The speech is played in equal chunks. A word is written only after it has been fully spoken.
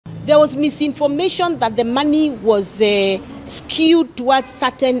there was misinformation that the money was skewed towards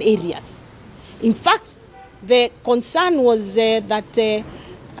certain areas. In fact, the concern was that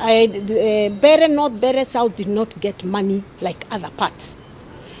Mbeere North, Mbeere South did not get money like other parts.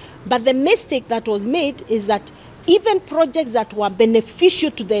 But the mistake that was made is that even projects that were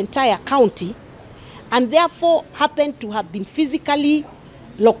beneficial to the entire county and therefore happened to have been physically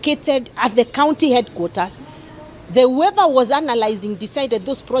located at the county headquarters, whoever was analyzing decided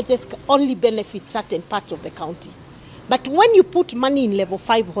those projects only benefit certain parts of the county. But when you put money in level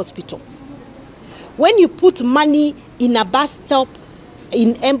 5 hospital, when you put money in a bus stop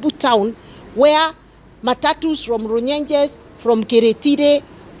in Embu town where matatus from Runyenjes, from Keretire,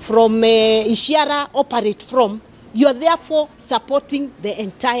 from Ishiara operate from, you are therefore supporting the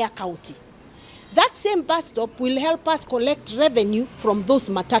entire county. That same bus stop will help us collect revenue from those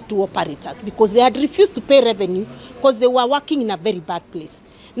matatu operators because they had refused to pay revenue because they were working in a very bad place.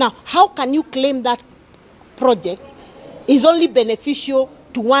 Now, how can you claim that project is only beneficial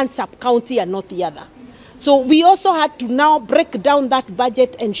to one sub-county and not the other? So we also had to now break down that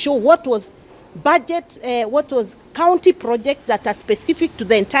budget and show what was what was county projects that are specific to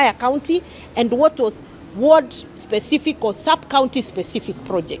the entire county and what was ward specific or sub-county specific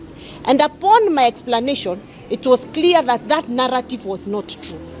project. And upon my explanation, it was clear that that narrative was not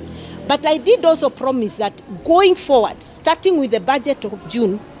true. But I did also promise that going forward, starting with the budget of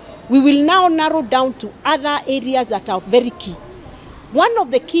June, we will now narrow down to other areas that are very key. One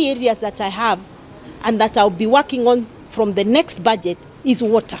of the key areas that I have and that I'll be working on from the next budget is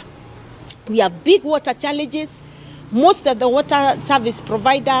water. We have big water challenges. Most of the water service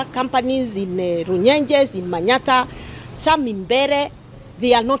provider companies in Runyenjes, in Manyata, some in Mbeere,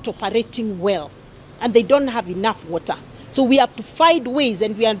 they are not operating well and they don't have enough water. So we have to find ways,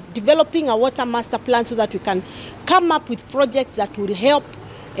 and we are developing a water master plan so that we can come up with projects that will help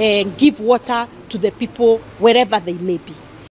give water to the people wherever they may be.